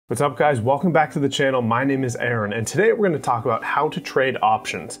What's up guys, welcome back to the channel. My name is Aaron and today we're going to talk about how to trade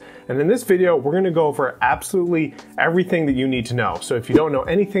options. And in this video, we're going to go over absolutely everything that you need to know. So if you don't know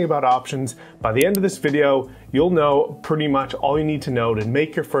anything about options, by the end of this video, you'll know pretty much all you need to know to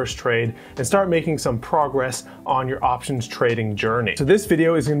make your first trade and start making some progress on your options trading journey. So this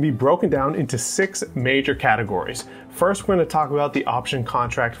video is going to be broken down into 6 major categories. First, we're going to talk about the option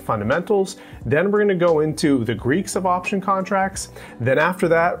contract fundamentals. Then we're going to go into the Greeks of option contracts. Then after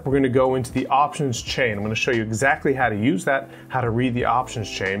that, we're going to go into the options chain. I'm going to show you exactly how to use that, how to read the options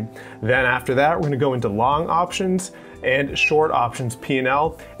chain. Then after that, we're going to go into long options and short options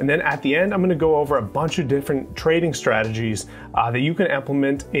P&L. And then at the end, I'm going to go over a bunch of different trading strategies that you can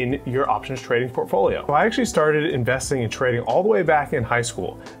implement in your options trading portfolio. So I actually started investing and trading all the way back in high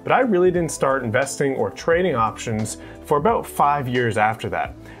school, but I really didn't start investing or trading options for about 5 years after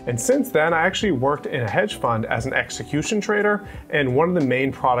that. And since then, I actually worked in a hedge fund as an execution trader, and one of the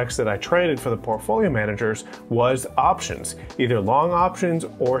main products that I traded for the portfolio managers was options, either long options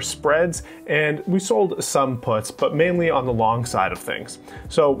or spreads, and we sold some puts, but mainly on the long side of things.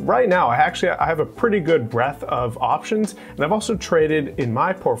 So right now, I have a pretty good breadth of options, and I've also traded in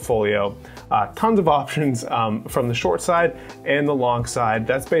my portfolio tons of options from the short side and the long side.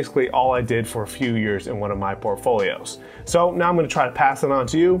 That's basically all I did for a few years in one of my portfolios. So now I'm going to try to pass it on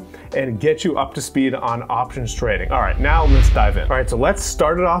to you and get you up to speed on options trading. All right, now let's dive in. All right, so let's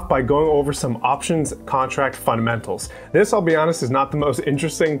start it off by going over some options contract fundamentals. This, I'll be honest, is not the most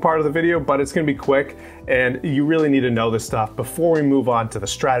interesting part of the video, but it's going to be quick and you really need to know this stuff before we move on to the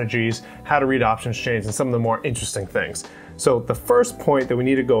strategies, how to read options chains, and some of the more interesting things. So the first point that we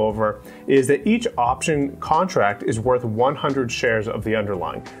need to go over is that each option contract is worth 100 shares of the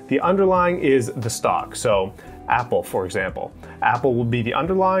underlying. The underlying is the stock. So Apple, for example. Apple will be the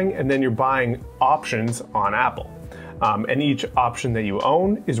underlying, and then you're buying options on Apple. And each option that you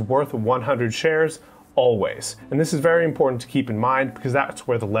own is worth 100 shares always. And this is very important to keep in mind because that's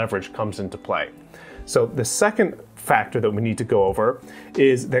where the leverage comes into play. So the second factor that we need to go over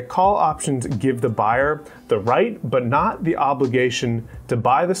is that call options give the buyer the right but not the obligation to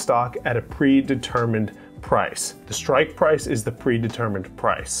buy the stock at a predetermined price. The strike price is the predetermined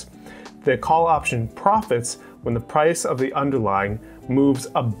price. The call option profits when the price of the underlying moves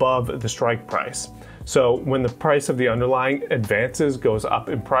above the strike price. So when the price of the underlying advances, goes up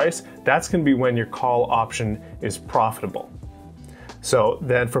in price, that's going to be when your call option is profitable. So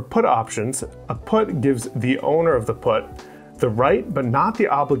then for put options, a put gives the owner of the put the right but not the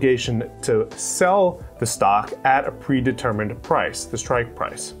obligation to sell the stock at a predetermined price, the strike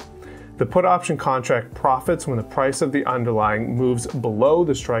price. The put option contract profits when the price of the underlying moves below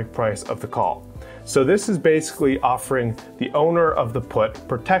the strike price of the call. So this is basically offering the owner of the put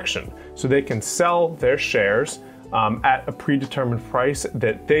protection, so they can sell their shares at a predetermined price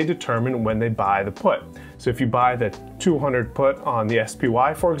that they determine when they buy the put. So if you buy the 200 put on the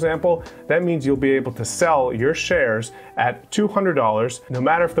SPY, for example, that means you'll be able to sell your shares at $200. No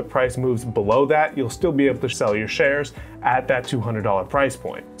matter if the price moves below that, you'll still be able to sell your shares at that $200 price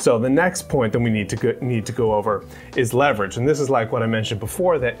point. So the next point that we need to go over is leverage. And this is like what I mentioned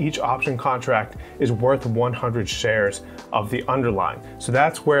before, that each option contract is worth 100 shares of the underlying. So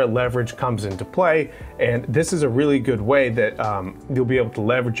that's where leverage comes into play. And this is a really good way that you'll be able to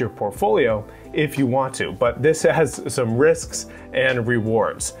leverage your portfolio if you want to, but this has some risks and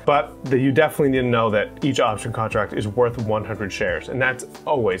rewards. But you definitely need to know that each option contract is worth 100 shares, and that's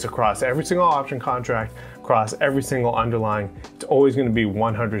always across every single option contract, across every single underlying. It's always going to be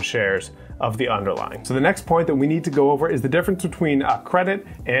 100 shares of the underlying. So the next point that we need to go over is the difference between a credit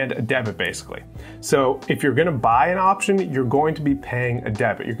and a debit, basically. So if you're going to buy an option, you're going to be paying a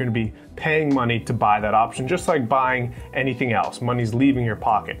debit. You're going to be paying money to buy that option, just like buying anything else. Money's leaving your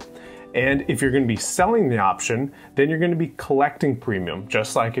pocket. And if you're going to be selling the option, then you're going to be collecting premium,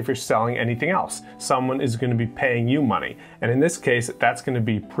 just like if you're selling anything else. Someone is going to be paying you money. And in this case, that's going to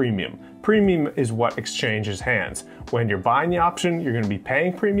be premium. Premium is what exchanges hands. When you're buying the option, you're going to be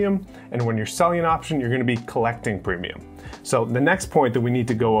paying premium. And when you're selling an option, you're going to be collecting premium. So the next point that we need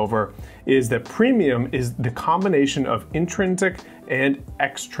to go over is that premium is the combination of intrinsic and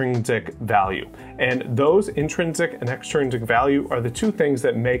extrinsic value. And those intrinsic and extrinsic value are the two things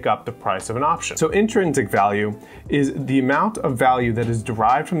that make up the price of an option. So intrinsic value is the amount of value that is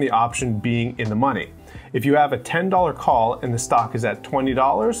derived from the option being in the money. If you have a $10 call and the stock is at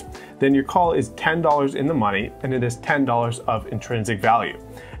 $20, then your call is $10 in the money and it is $10 of intrinsic value.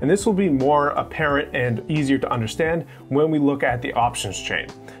 And this will be more apparent and easier to understand when we look at the options chain.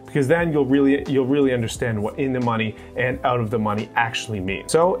 because then you'll really understand what in the money and out of the money actually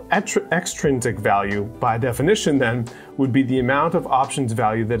means. So extrinsic value, by definition then, would be the amount of options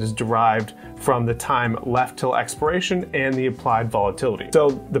value that is derived from the time left till expiration and the applied volatility.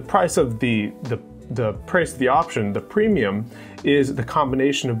 So the price of the price of the option, the premium, is the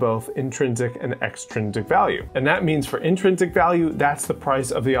combination of both intrinsic and extrinsic value. And that means for intrinsic value, that's the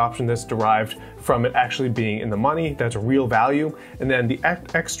price of the option that's derived from it actually being in the money, that's a real value. And then the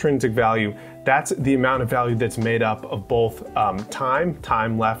extrinsic value, that's the amount of value that's made up of both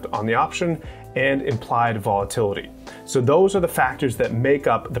time left on the option, and implied volatility. So those are the factors that make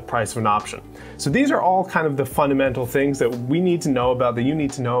up the price of an option. So these are all kind of the fundamental things that we need to know about, that you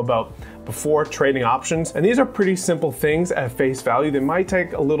need to know about before trading options. And these are pretty simple things at face value. They might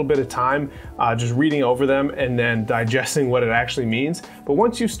take a little bit of time just reading over them and then digesting what it actually means. But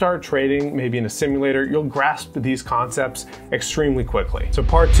once you start trading, maybe in a simulator, you'll grasp these concepts extremely quickly. So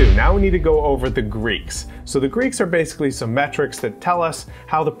part 2, now we need to go over the Greeks. So the Greeks are basically some metrics that tell us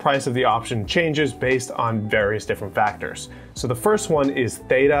how the price of the option changes based on various different factors. So the first one is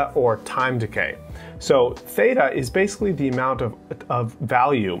theta, or time decay. So theta is basically the amount of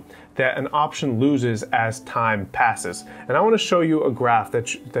value that an option loses as time passes. And I want to show you a graph that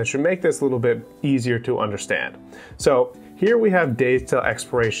should make this a little bit easier to understand. So here we have days till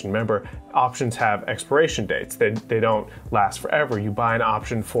expiration. Remember, options have expiration dates. They don't last forever. You buy an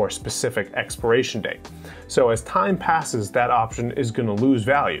option for a specific expiration date. So as time passes, that option is going to lose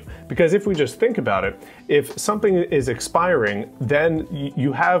value. Because if we just think about it, if something is expiring, then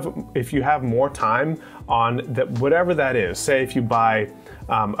if you have more time on that, whatever that is, say if you buy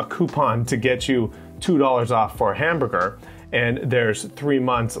a coupon to get you $2 off for a hamburger, and there's 3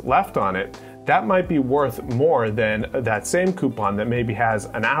 months left on it, that might be worth more than that same coupon that maybe has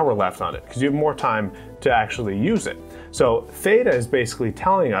an hour left on it, because you have more time to actually use it. So theta is basically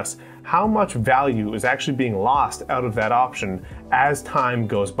telling us how much value is actually being lost out of that option as time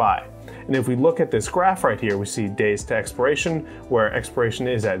goes by. And if we look at this graph right here, we see days to expiration, where expiration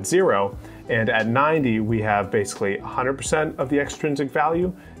is at 0, and at 90 we have basically 100% of the extrinsic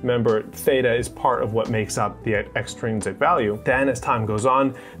value. Remember, theta is part of what makes up the extrinsic value. Then as time goes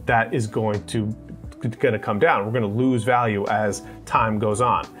on, that is going to come down. We're going to lose value as time goes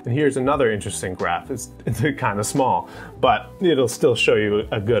on. And here's another interesting graph. It's kind of small, but it'll still show you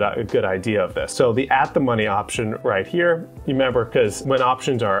a good idea of this. So the at the money option right here, you remember, because when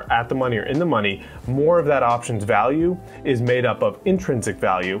options are at the money or in the money, more of that option's value is made up of intrinsic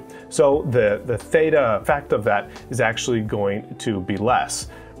value. So the theta effect of that is actually going to be less.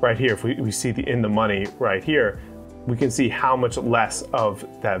 Right here, if we see the in the money right here, we can see how much less of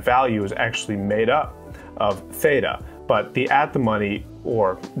that value is actually made up of theta. But the at the money,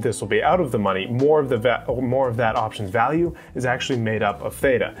 or this will be out of the money, more of that option's value is actually made up of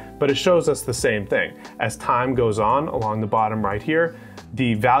theta. But it shows us the same thing. As time goes on, along the bottom right here,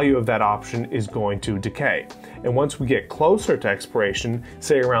 the value of that option is going to decay. And once we get closer to expiration,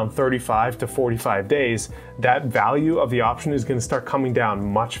 say around 35 to 45 days, that value of the option is going to start coming down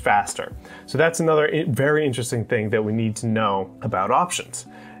much faster. So that's another very interesting thing that we need to know about options.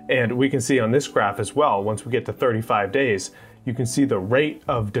 And we can see on this graph as well, once we get to 35 days, you can see the rate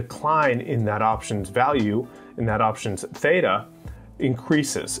of decline in that option's value, in that option's theta,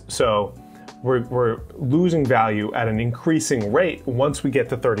 increases. So we're losing value at an increasing rate once we get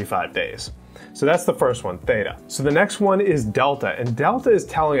to 35 days. So that's the first one, theta. So the next one is delta, and delta is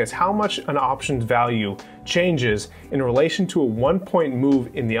telling us how much an option's value changes in relation to a 1-point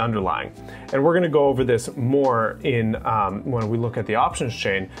move in the underlying. And we're going to go over this more in when we look at the options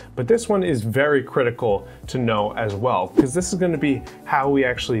chain, but this one is very critical to know as well, because this is going to be how we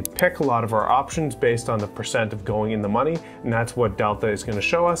actually pick a lot of our options based on the percent of going in the money, and that's what delta is going to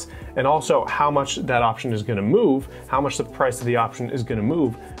show us, and also how much that option is going to move, how much the price of the option is going to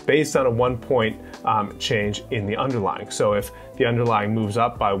move based on a 1-point change in the underlying. So if the underlying moves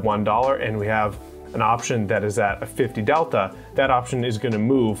up by $1 and we have an option that is at a 50 delta, that option is going to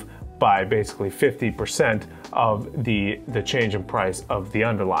move by basically 50% of the change in price of the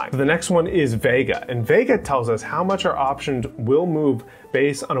underlying. So the next one is Vega, and Vega tells us how much our options will move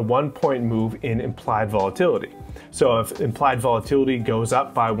based on a 1-point move in implied volatility. So if implied volatility goes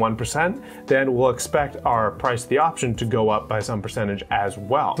up by 1%, then we'll expect our price of the option to go up by some percentage as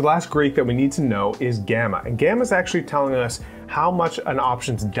well. The last Greek that we need to know is gamma, and gamma is actually telling us how much an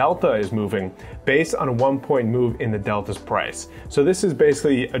option's delta is moving based on a 1-point move in the delta's price. So this is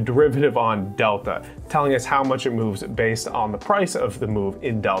basically a derivative on delta, telling us how much it moves based on the price of the move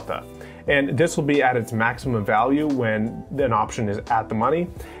in delta. And this will be at its maximum value when an option is at the money.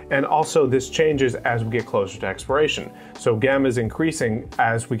 And also this changes as we get closer to expiration. So gamma is increasing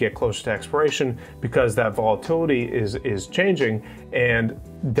as we get closer to expiration because that volatility is changing, and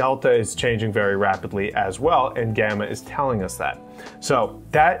delta is changing very rapidly as well, and gamma is telling us that. So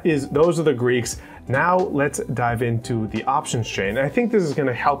those are the Greeks. Now let's dive into the options chain. I think this is going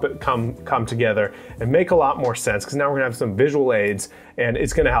to help it come together and make a lot more sense, because now we're going to have some visual aids and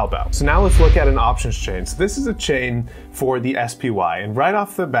it's going to help out. So now let's look at an options chain. So this is a chain for the SPY, and right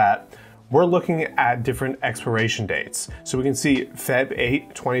off the bat, we're looking at different expiration dates. So we can see Feb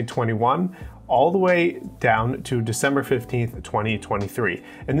 8, 2021, all the way down to December 15th, 2023.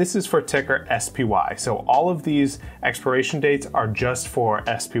 And this is for ticker SPY. So all of these expiration dates are just for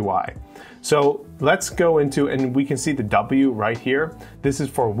SPY. So let's go into, and we can see the W right here. This is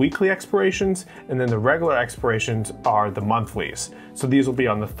for weekly expirations, and then the regular expirations are the monthlies. So these will be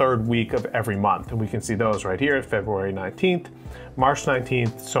on the third week of every month. And we can see those right here, February 19th, March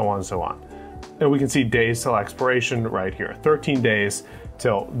 19th, so on and so on. And we can see days till expiration right here, 13 days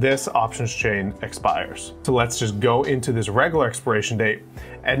till this options chain expires. So let's just go into this regular expiration date.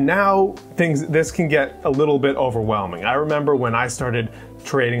 And now this can get a little bit overwhelming. I remember when I started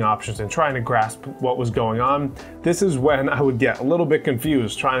trading options and trying to grasp what was going on, this is when I would get a little bit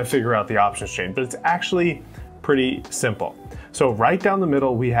confused trying to figure out the options chain, but it's actually pretty simple. So right down the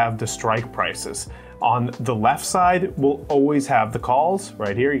middle, we have the strike prices. On the left side, we'll always have the calls.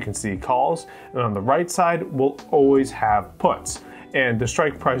 Right here, you can see calls. And on the right side, we'll always have puts. And the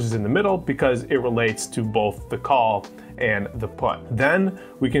strike price is in the middle because it relates to both the call and the put. Then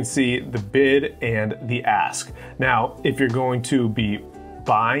we can see the bid and the ask. Now, if you're going to be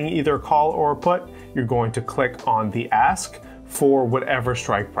buying either a call or a put, you're going to click on the ask for whatever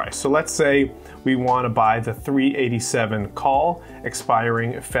strike price. So let's say we want to buy the 387 call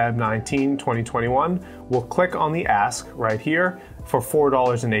expiring Feb 19, 2021. We'll click on the ask right here for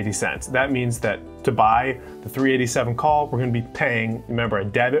 $4.80. That means that to buy the 387 call, we're going to be paying, remember a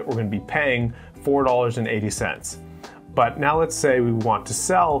debit, we're going to be paying $4.80. But now let's say we want to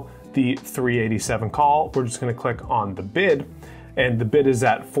sell the 387 call. We're just going to click on the bid, and the bid is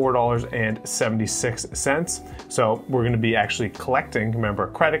at $4.76. So we're going to be actually collecting, remember, a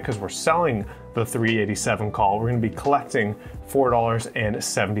credit because we're selling the 387 call. We're going to be collecting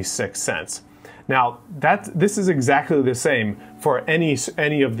 $4.76. Now this is exactly the same for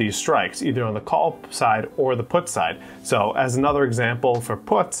any of these strikes, either on the call side or the put side. So as another example for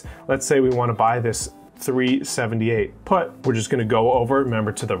puts, let's say we want to buy this 378 put. We're just going to go over,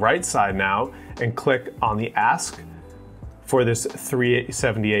 remember, to the right side now and click on the ask for this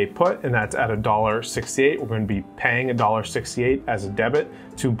 378 put, and that's at $1.68. We're going to be paying $1.68 as a debit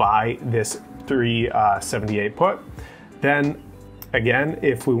to buy this 378 put. Then again,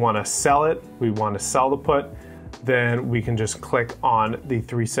 if we want to sell it, we want to sell the put, then we can just click on the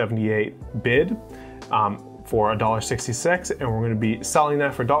 378 bid for $1.66, and we're going to be selling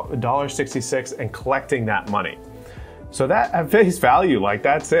that for $1.66 and collecting that money. So that at face value, like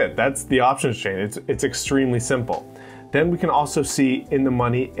that's it. That's the options chain. It's extremely simple. Then we can also see in the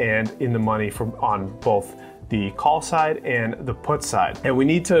money and in the money from on both the call side and the put side. And we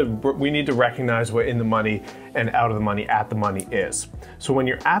need to recognize what in the money and out of the money, at the money is. So when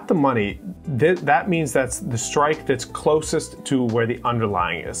you're at the money, that means that's the strike that's closest to where the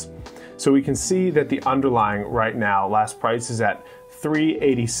underlying is. So we can see that the underlying right now, last price is at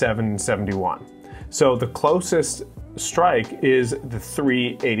 387.71. So the closest strike is the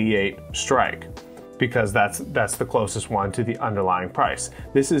 388 strike, because that's the closest one to the underlying price.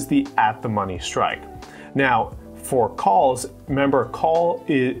 This is the at the money strike. Now, for calls, remember, call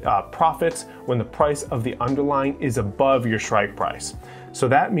profits when the price of the underlying is above your strike price. So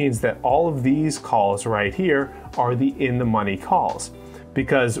that means that all of these calls right here are the in the money calls,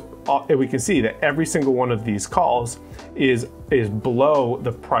 because we can see that every single one of these calls is below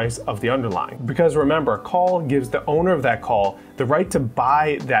the price of the underlying. Because remember, a call gives the owner of that call the right to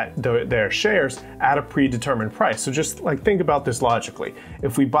buy their shares at a predetermined price. So just like think about this logically.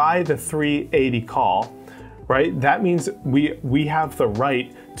 If we buy the 380 call, right, that means we have the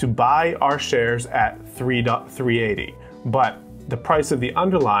right to buy our shares at 380, but the price of the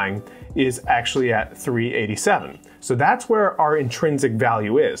underlying is actually at 387. So that's where our intrinsic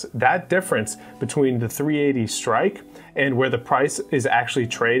value is. That difference between the 380 strike and where the price is actually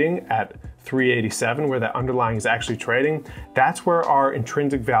trading at 387, where that underlying is actually trading, that's where our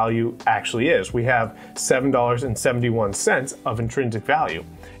intrinsic value actually is. We have $7.71 of intrinsic value.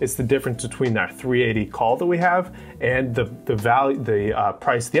 It's the difference between that 380 call that we have and the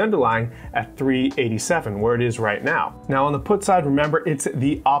price of the underlying at 387, where it is right now. Now on the put side, remember it's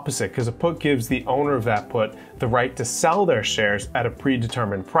the opposite, because a put gives the owner of that put the right to sell their shares at a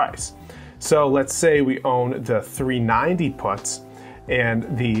predetermined price. So let's say we own the 390 puts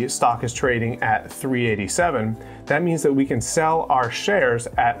and the stock is trading at 387. That means that we can sell our shares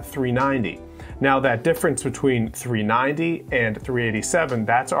at 390. Now that difference between 390 and 387,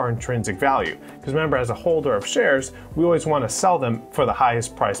 that's our intrinsic value. Because remember, as a holder of shares, we always want to sell them for the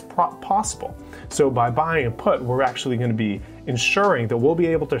highest price possible. So by buying a put, we're actually going to be ensuring that we'll be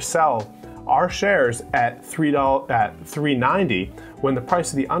able to sell our shares at $390 when the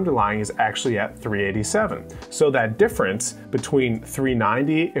price of the underlying is actually at 387. So that difference between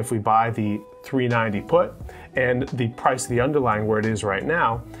 390 if we buy the 390 put and the price of the underlying where it is right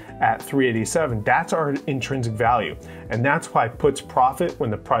now at 387, that's our intrinsic value. And that's why puts profit when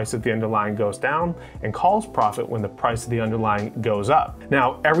the price of the underlying goes down and calls profit when the price of the underlying goes up.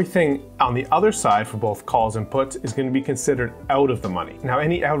 Now, everything on the other side for both calls and puts is going to be considered out of the money. Now,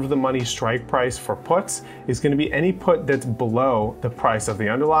 any out of the money strike price for puts is going to be any put that's below the price of the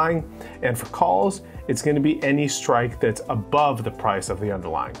underlying. And for calls, it's going to be any strike that's above the price of the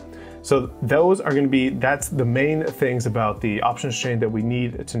underlying. So those are going to be, that's the main things about the options chain that we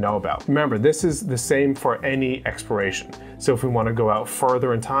need to know about. Remember, this is the same for any expiration. So if we want to go out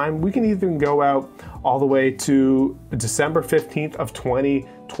further in time, we can even go out all the way to December 15th of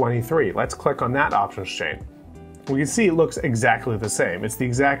 2023. Let's click on that options chain. We can see it looks exactly the same. It's the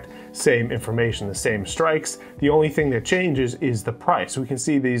exact same information, the same strikes. The only thing that changes is the price. We can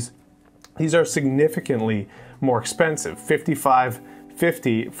see these are significantly more expensive,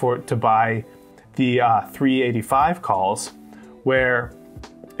 $55.50 to buy the 385 calls, where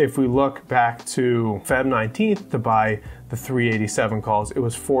if we look back to Feb 19th to buy the 387 calls, it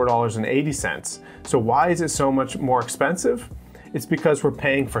was $4.80. So why is it so much more expensive? It's because we're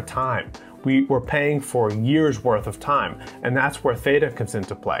paying for time. We're paying for years worth of time, and that's where theta comes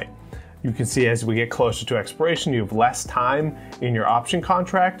into play. You can see as we get closer to expiration, you have less time in your option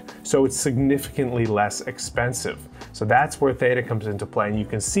contract, so it's significantly less expensive. So that's where theta comes into play, and you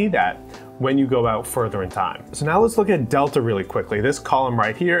can see that when you go out further in time. So now let's look at delta really quickly. This column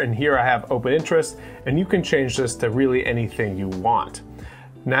right here, and here I have open interest, and you can change this to really anything you want.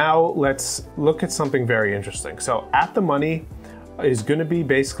 Now let's look at something very interesting. So at the money is going to be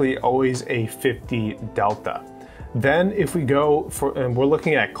basically always a 50 delta. Then if we go for, and we're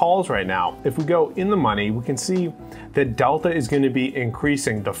looking at calls right now, if we go in the money, we can see that delta is going to be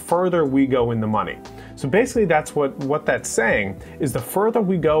increasing the further we go in the money. So basically that's what that's saying is the further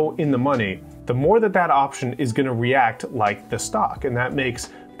we go in the money, the more that option is going to react like the stock. And that makes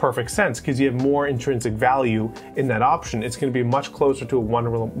perfect sense because you have more intrinsic value in that option. It's going to be much closer to a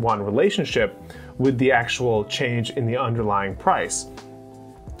one-to-one relationship with the actual change in the underlying price.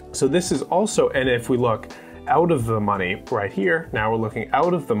 So this is also, and if we look out of the money right here, now we're looking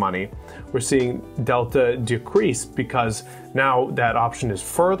out of the money, we're seeing delta decrease because now that option is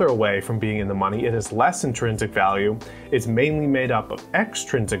further away from being in the money. It has less intrinsic value. It's mainly made up of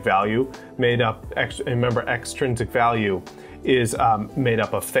extrinsic value, remember extrinsic value is made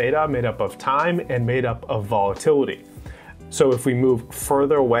up of theta, made up of time, and made up of volatility. So if we move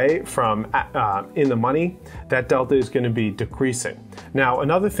further away from in the money, that delta is going to be decreasing. Now,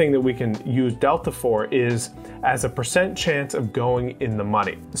 another thing that we can use delta for is as a percent chance of going in the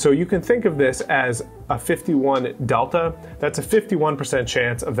money. So you can think of this as a 51 delta. That's a 51%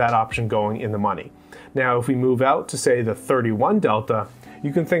 chance of that option going in the money. Now, if we move out to say the 31 delta,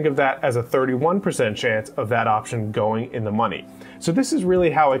 you can think of that as a 31% chance of that option going in the money. So this is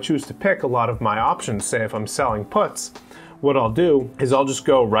really how I choose to pick a lot of my options. Say if I'm selling puts, what I'll do is I'll just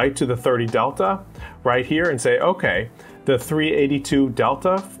go right to the 30 delta right here and say, okay, the 382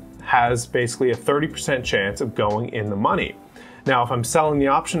 delta has basically a 30% chance of going in the money. Now, if I'm selling the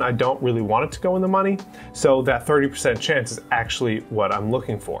option, I don't really want it to go in the money, so that 30% chance is actually what I'm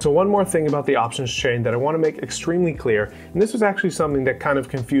looking for. So one more thing about the options chain that I want to make extremely clear, and this was actually something that kind of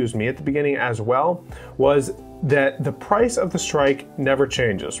confused me at the beginning as well, was that the price of the strike never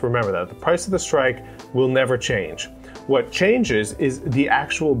changes. Remember that, the price of the strike will never change. What changes is the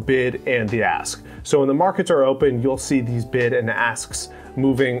actual bid and the ask. So when the markets are open, you'll see these bid and asks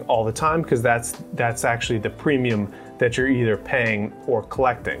moving all the time because that's actually the premium that you're either paying or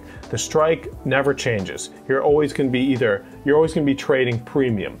collecting. The strike never changes. You're always going to be trading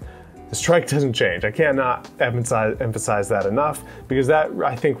premium. The strike doesn't change. I cannot emphasize that enough, because that,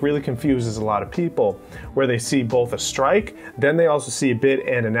 I think, really confuses a lot of people, where they see both a strike, then they also see a bid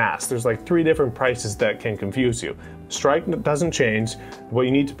and an ask. There's like 3 different prices that can confuse you. Strike doesn't change. What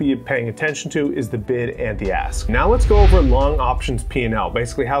you need to be paying attention to is the bid and the ask. Now let's go over long options P&L,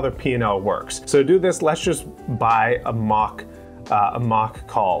 basically how their P&L works. So to do this, let's just buy a mock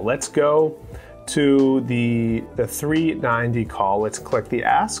call. Let's go to the 390 call. Let's click the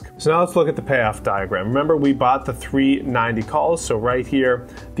ask. So now let's look at the payoff diagram. Remember, we bought the 390 calls, so right here,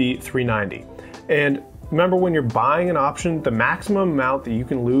 the 390. And remember, when you're buying an option, the maximum amount that you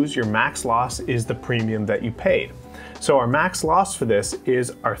can lose, your max loss, is the premium that you paid. So our max loss for this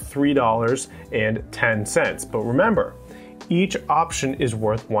is our $3.10. But remember, each option is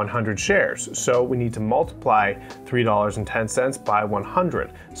worth 100 shares. So we need to multiply $3.10 by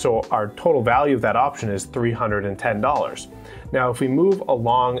 100. So our total value of that option is $310. Now, if we move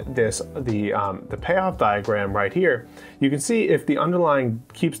along the payoff diagram right here, you can see if the underlying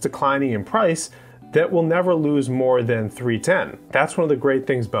keeps declining in price, that will never lose more than 310. That's one of the great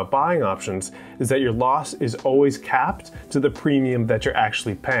things about buying options, is that your loss is always capped to the premium that you're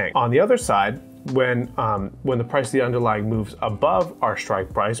actually paying. On the other side, when the price of the underlying moves above our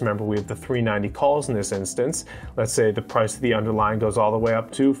strike price, remember we have the 390 calls in this instance, let's say the price of the underlying goes all the way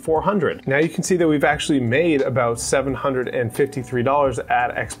up to 400. Now you can see that we've actually made about $753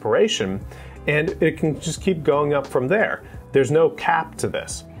 at expiration, and it can just keep going up from there. There's no cap to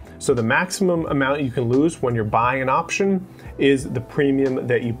this. So the maximum amount you can lose when you're buying an option is the premium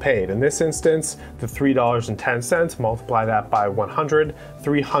that you paid. In this instance, the $3.10, multiply that by 100,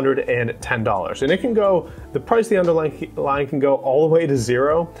 $310. And it can go, the price of the underlying can go all the way to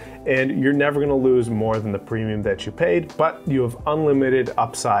 0, and you're never gonna lose more than the premium that you paid, but you have unlimited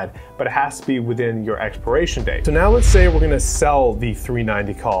upside, but it has to be within your expiration date. So now let's say we're gonna sell the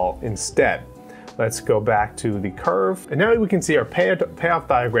 390 call instead. Let's go back to the curve, and now we can see our payoff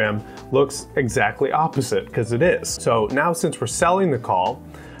diagram looks exactly opposite, because it is. So now, since we're selling the call,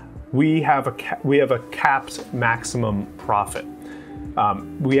 we have a capped maximum profit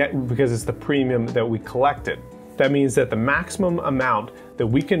because it's the premium that we collected. That means that the maximum amount that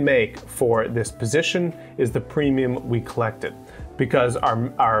we can make for this position is the premium we collected, because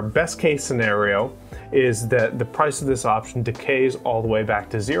our best case scenario is that the price of this option decays all the way back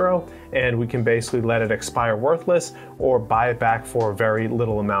to 0, and we can basically let it expire worthless or buy it back for a very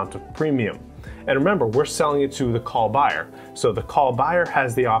little amount of premium. And remember, we're selling it to the call buyer. So the call buyer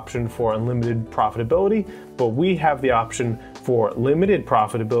has the option for unlimited profitability, but we have the option for limited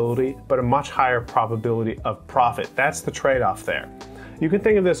profitability, but a much higher probability of profit. That's the trade-off there. You can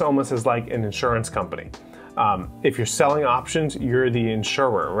think of this almost as like an insurance company. If you're selling options, you're the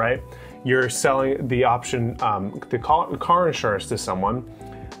insurer, right? You're selling the option, the car insurance to someone.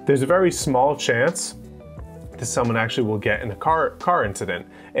 There's a very small chance that someone actually will get in a car incident,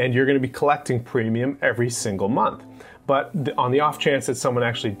 and you're going to be collecting premium every single month. But on the off chance that someone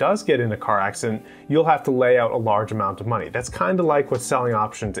actually does get in a car accident, you'll have to lay out a large amount of money. That's kind of like what selling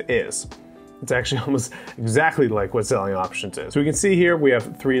options is. It's actually almost exactly like what selling options is. So we can see here we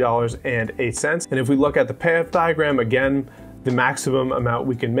have $3.08. And if we look at the payoff diagram, again, the maximum amount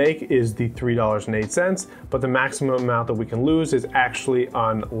we can make is the $3.08, but the maximum amount that we can lose is actually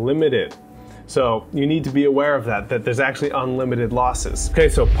unlimited. So you need to be aware of that there's actually unlimited losses. Okay,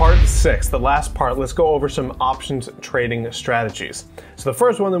 so part 6, the last part, let's go over some options trading strategies. So the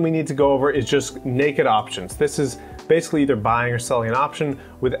first one that we need to go over is just naked options. This is basically either buying or selling an option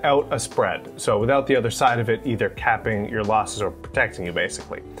without a spread. So without the other side of it either capping your losses or protecting you,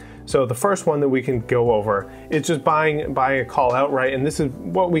 basically. So the first one that we can go over is just buying a call outright, and this is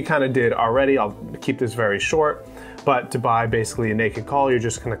what we kind of did already. I'll keep this very short, but to buy basically a naked call, you're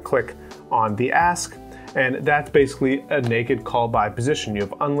just gonna click on the ask, and that's basically a naked call buy position. You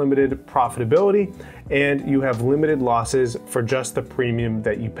have unlimited profitability, and you have limited losses for just the premium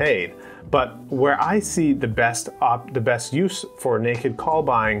that you paid. But where I see the best use for naked call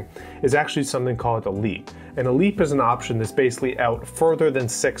buying is actually something called a leap. And a leap is an option that's basically out further than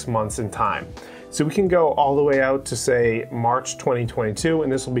 6 months in time. So we can go all the way out to, say, March 2022,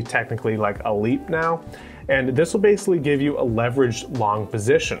 and this will be technically like a leap now. And this will basically give you a leveraged long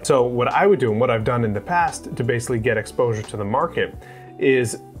position. So what I would do, and what I've done in the past to basically get exposure to the market,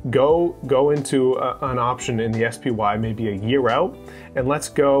 is go into an option in the SPY maybe a year out, and let's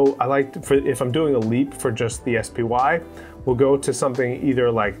go, if I'm doing a leap for just the SPY, we'll go to something either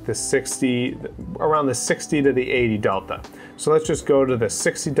like the 60, around the 60 to the 80 delta. So let's just go to the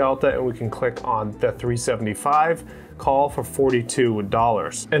 60 delta, and we can click on the 375, call for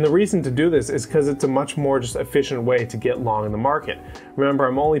 $42. And the reason to do this is because it's a much more just efficient way to get long in the market. Remember,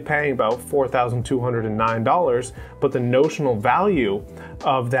 I'm only paying about $4,209, but the notional value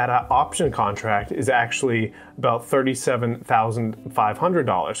of that option contract is actually about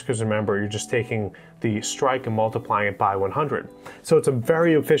 $37,500, because remember, you're just taking the strike and multiplying it by 100. So it's a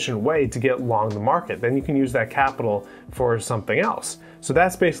very efficient way to get long the market. Then you can use that capital for something else. So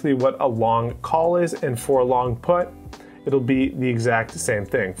that's basically what a long call is, and for a long put, it'll be the exact same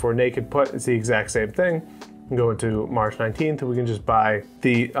thing. For a naked put, it's the exact same thing. We can go into March 19th and we can just buy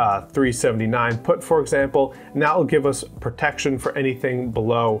the 379 put, for example, and that will give us protection for anything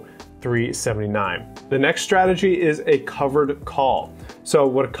below 379. The next strategy is a covered call. So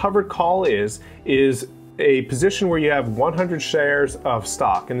what a covered call is a position where you have 100 shares of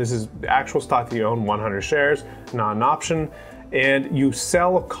stock, and this is the actual stock that you own, 100 shares, not an option, and you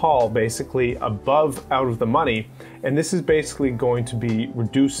sell a call basically above out of the money, and this is basically going to be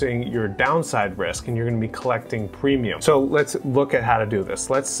reducing your downside risk, and you're going to be collecting premium. So let's look at how to do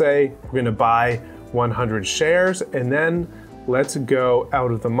this. Let's say we're going to buy 100 shares, and then let's go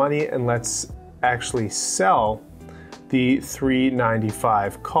out of the money and let's actually sell the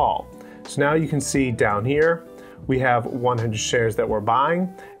 395 call. So now you can see down here, we have 100 shares that we're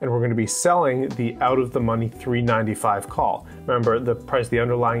buying, and we're going to be selling the out of the money 395 call. Remember, the price of the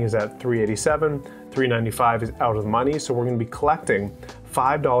underlying is at 387, 395 is out of the money, so we're going to be collecting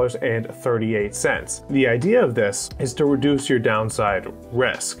 $5.38. The idea of this is to reduce your downside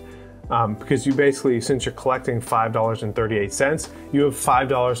risk. Because you basically, since you're collecting $5.38, you have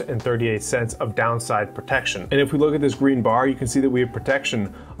 $5.38 of downside protection. And if we look at this green bar, you can see that we have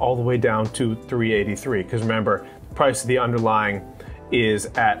protection all the way down to 383. Because remember, the price of the underlying is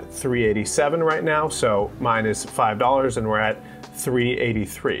at 387 right now, so minus $5, and we're at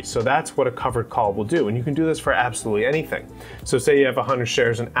 383. So that's what a covered call will do. And you can do this for absolutely anything. So say you have 100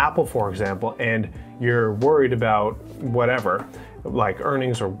 shares in Apple, for example, and you're worried about whatever, like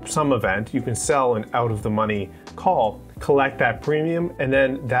earnings or some event, you can sell an out of the money call, collect that premium, and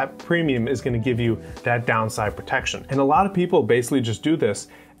then that premium is going to give you that downside protection. And a lot of people basically just do this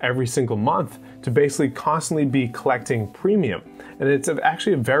every single month to basically constantly be collecting premium. And it's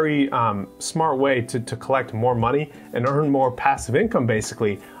actually a very smart way to collect more money and earn more passive income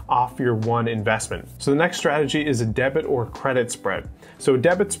basically off your one investment. So the next strategy is a debit or credit spread. So a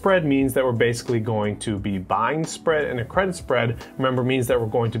debit spread means that we're basically going to be buying spread, and a credit spread, remember, means that we're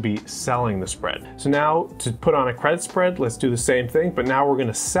going to be selling the spread. So now to put on a credit spread, let's do the same thing, but now we're going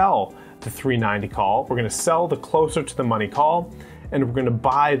to sell the 390 call, we're going to sell the closer to the money call, and we're going to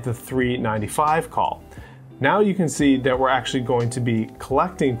buy the 395 call. Now you can see that we're actually going to be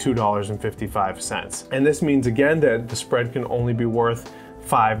collecting $2.55. And this means again that the spread can only be worth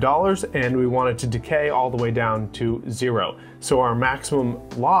 $5, and we want it to decay all the way down to 0. So our maximum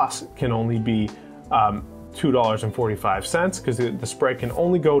loss can only be $2.45, because the spread can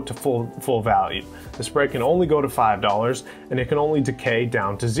only go to full value. The spread can only go to $5, and it can only decay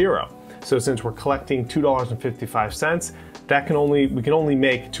down to 0. So since we're collecting $2.55, we can only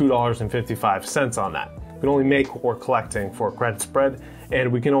make $2.55 on that. We can only make what we're collecting for a credit spread,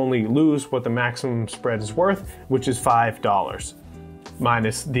 and we can only lose what the maximum spread is worth, which is $5.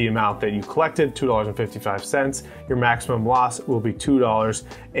 Minus the amount that you collected, $2.55, your maximum loss will be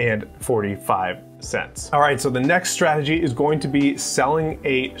 $2.45. All right, so the next strategy is going to be selling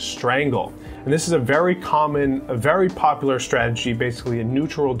a strangle. And this is a very common, a very popular strategy, basically a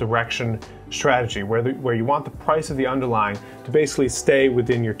neutral direction strategy where you want the price of the underlying to basically stay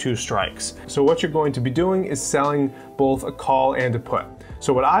within your two strikes. So what you're going to be doing is selling both a call and a put.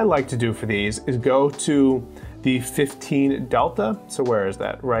 So what I like to do for these is go to the 15 delta. So where is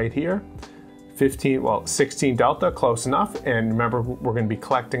that? Right here. 16 delta, close enough. And remember, we're going to be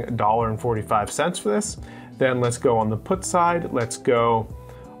collecting $1.45 for this. Then let's go on the put side. Let's go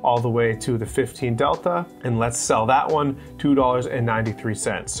all the way to the 15 delta, and let's sell that one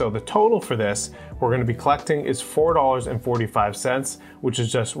 $2.93. So the total for this we're going to be collecting is $4.45, which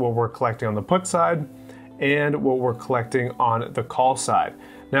is just what we're collecting on the put side and what we're collecting on the call side.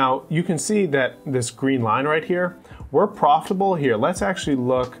 Now you can see that this green line right here, we're profitable here. Let's actually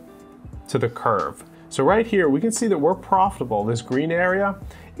look to the curve. So right here we can see that we're profitable, this green area,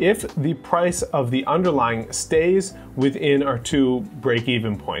 if the price of the underlying stays within our two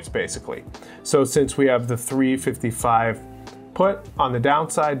break-even points basically. So since we have the 355 put on the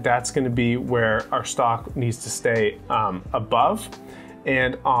downside, that's going to be where our stock needs to stay above.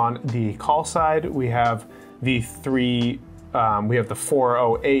 And on the call side, we have the 3 we have the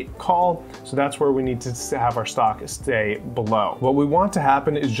 408 call, so that's where we need to have our stock stay below. What we want to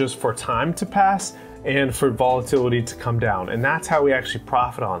happen is just for time to pass and for volatility to come down, and that's how we actually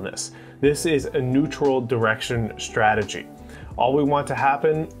profit on this. This is a neutral direction strategy. All we want to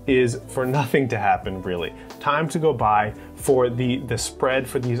happen is for nothing to happen, really. Time to go by for the spread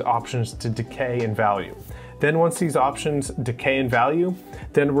for these options to decay in value. Then once these options decay in value,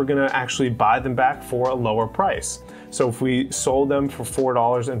 then we're gonna actually buy them back for a lower price. So if we sold them for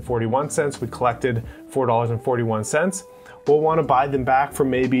 $4.41, we collected $4.41, we'll want to buy them back for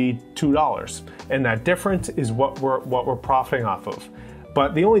maybe $2. And that difference is what we're profiting off of.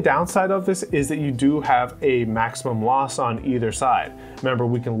 But the only downside of this is that you do have a maximum loss on either side. Remember,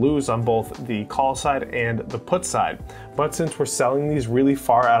 we can lose on both the call side and the put side. But since we're selling these really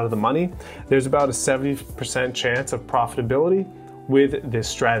far out of the money, there's about a 70% chance of profitability with this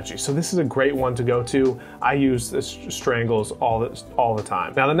strategy. So this is a great one to go to. I use the strangles all the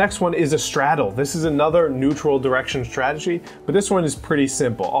time. Now the next one is a straddle. This is another neutral direction strategy, but this one is pretty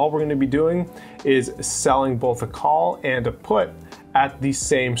simple. All we're going to be doing is selling both a call and a put at the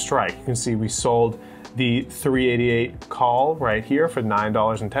same strike. You can see we sold the 388 call right here for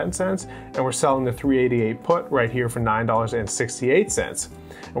 $9.10, and we're selling the 388 put right here for $9.68.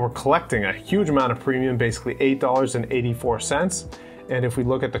 And we're collecting a huge amount of premium, basically $8.84. And if we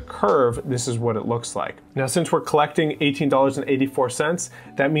look at the curve, this is what it looks like. Now, since we're collecting $18.84,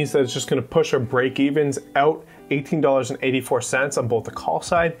 that means that it's just gonna push our break evens out $18.84 on both the call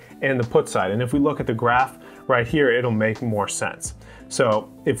side and the put side. And if we look at the graph right here, it'll make more sense. So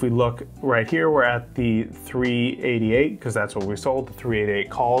if we look right here, we're at the 388, because that's what we sold, the 388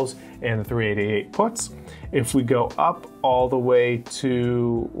 calls and the 388 puts. If we go up all the way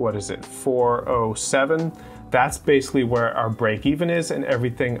to, what is it, 407, that's basically where our break even is, and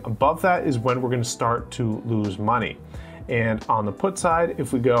everything above that is when we're gonna start to lose money. And on the put side,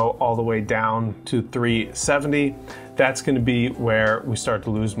 if we go all the way down to 370, that's going to be where we start to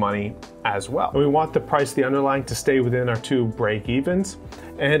lose money as well. And we want the price of the underlying to stay within our two break evens,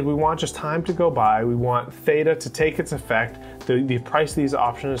 and we want just time to go by. We want theta to take its effect, the price of these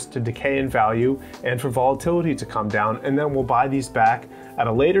options to decay in value, and for volatility to come down, and then we'll buy these back at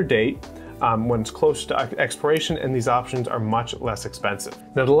a later date when it's close to expiration, and these options are much less expensive.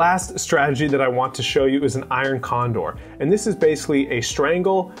 Now, the last strategy that I want to show you is an iron condor, and this is basically a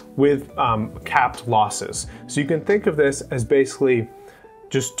strangle with capped losses. So you can think of this as basically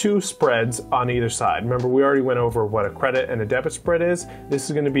just two spreads on either side. Remember, we already went over what a credit and a debit spread is. This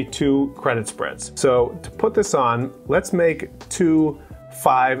is going to be two credit spreads. So to put this on, let's make two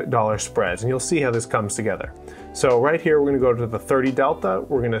 $5 spreads, and you'll see how this comes together. So right here, we're gonna go to the 30 delta,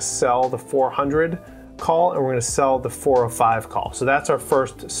 we're gonna sell the 400 call, and we're gonna sell the 405 call. So that's our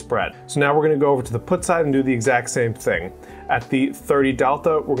first spread. So now we're gonna go over to the put side and do the exact same thing. At the 30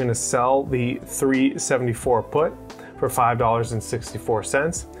 delta, we're gonna sell the 374 put for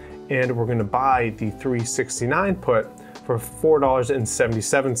 $5.64, and we're gonna buy the 369 put for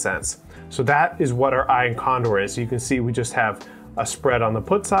 $4.77. So that is what our iron condor is. You can see we just have a spread on the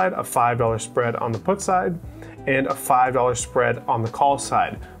put side, a $5 spread on the put side, and a $5 spread on the call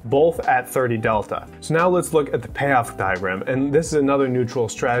side, both at 30 delta. So now let's look at the payoff diagram, and this is another neutral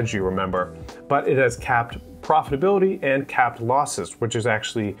strategy, remember, but it has capped profitability and capped losses, which is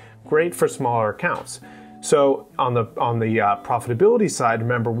actually great for smaller accounts. So on the profitability side,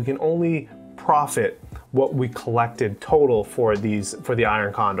 remember, we can only profit what we collected total for the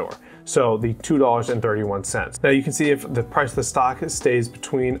iron condor. So the $2.31. Now you can see if the price of the stock stays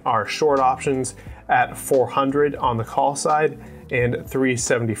between our short options at 400 on the call side and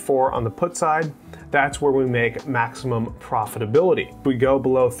 374 on the put side, that's where we make maximum profitability. If we go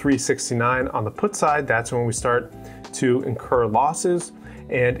below 369 on the put side, that's when we start to incur losses.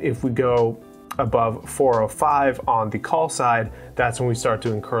 And if we go above 405 on the call side, that's when we start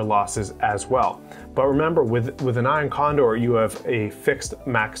to incur losses as well. But remember, with an iron condor, you have a fixed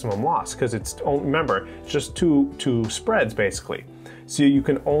maximum loss, because it's remember, it's just two spreads basically. So you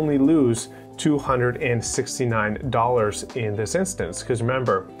can only lose $269 in this instance, because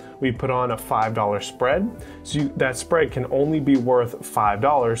remember, we put on a $5 spread, so that spread can only be worth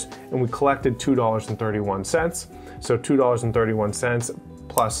 $5, and we collected $2.31. So $2.31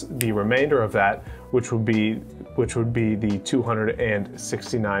 plus the remainder of that, which would be the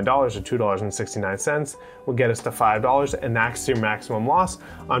 $269 or $2.69, will get us to $5, and that's your maximum loss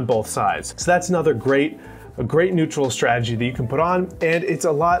on both sides. So that's another great a great neutral strategy that you can put on, and it's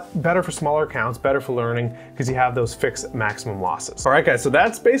a lot better for smaller accounts, better for learning, because you have those fixed maximum losses. All right, guys, so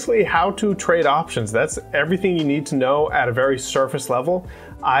that's basically how to trade options. That's everything you need to know at a very surface level.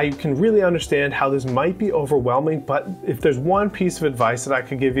 I can really understand how this might be overwhelming, but if there's one piece of advice that I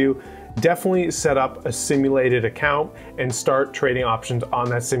could give you, definitely set up a simulated account and start trading options on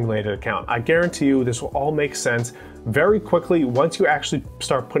that simulated account. I guarantee you this will all make sense very quickly once you actually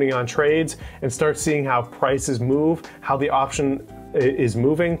start putting on trades and start seeing how prices move, how the option is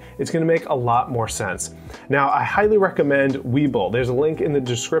moving. It's going to make a lot more sense. Now, I highly recommend WeBull. There's a link in the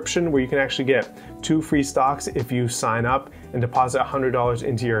description where you can actually get 2 free stocks if you sign up and deposit $100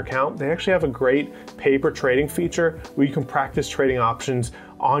 into your account. They actually have a great paper trading feature where you can practice trading options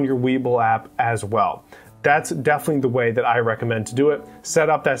on your WeBull app as well. That's definitely the way that I recommend to do it.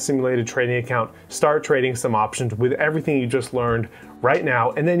 Set up that simulated trading account, start trading some options with everything you just learned right now,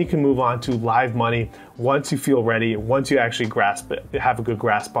 and then you can move on to live money once you feel ready, once you actually grasp it, have a good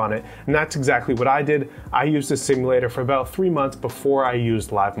grasp on it. And that's exactly what I did. I used a simulator for about 3 months before I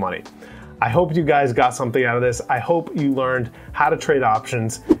used live money. I hope you guys got something out of this. I hope you learned how to trade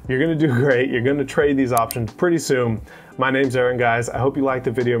options. You're gonna do great. You're gonna trade these options pretty soon. My name's Aaron, guys. I hope you liked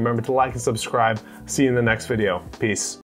the video. Remember to like and subscribe. See you in the next video. Peace.